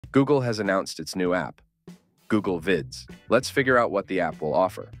Google has announced its new app, Google Vids. Let's figure out what the app will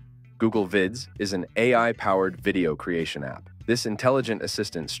offer. Google Vids is an AI-powered video creation app. This intelligent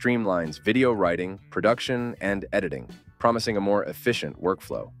assistant streamlines video writing, production, and editing, promising a more efficient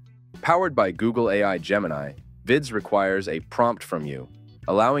workflow. Powered by Google AI Gemini, Vids requires a prompt from you,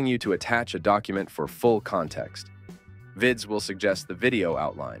 allowing you to attach a document for full context. Vids will suggest the video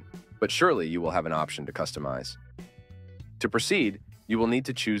outline, but surely you will have an option to customize. To proceed, you will need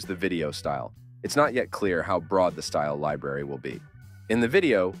to choose the video style. It's not yet clear how broad the style library will be. In the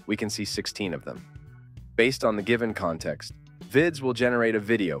video, we can see 16 of them. Based on the given context, Vids will generate a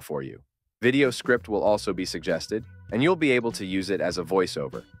video for you. Video script will also be suggested, and you'll be able to use it as a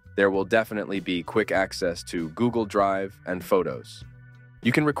voiceover. There will definitely be quick access to Google Drive and Photos.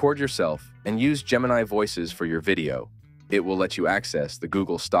 You can record yourself and use Gemini voices for your video. It will let you access the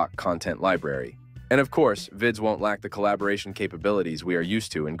Google stock content library. And of course, Vids won't lack the collaboration capabilities we are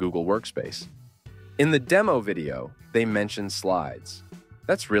used to in Google Workspace. In the demo video, they mention slides.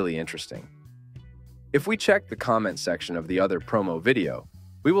 That's really interesting. If we check the comment section of the other promo video,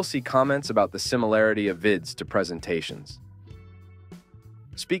 we will see comments about the similarity of Vids to presentations.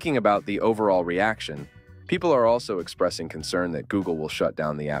 Speaking about the overall reaction, people are also expressing concern that Google will shut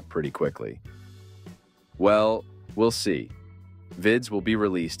down the app pretty quickly. Well, we'll see. Vids will be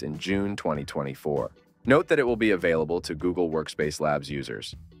released in June 2024. Note that it will be available to Google Workspace Labs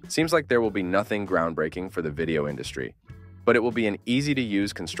users. Seems like there will be nothing groundbreaking for the video industry, but it will be an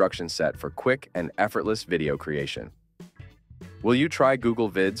easy-to-use construction set for quick and effortless video creation. Will you try Google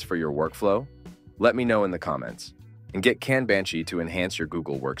Vids for your workflow? Let me know in the comments, and get Kanbanchi to enhance your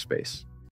Google Workspace.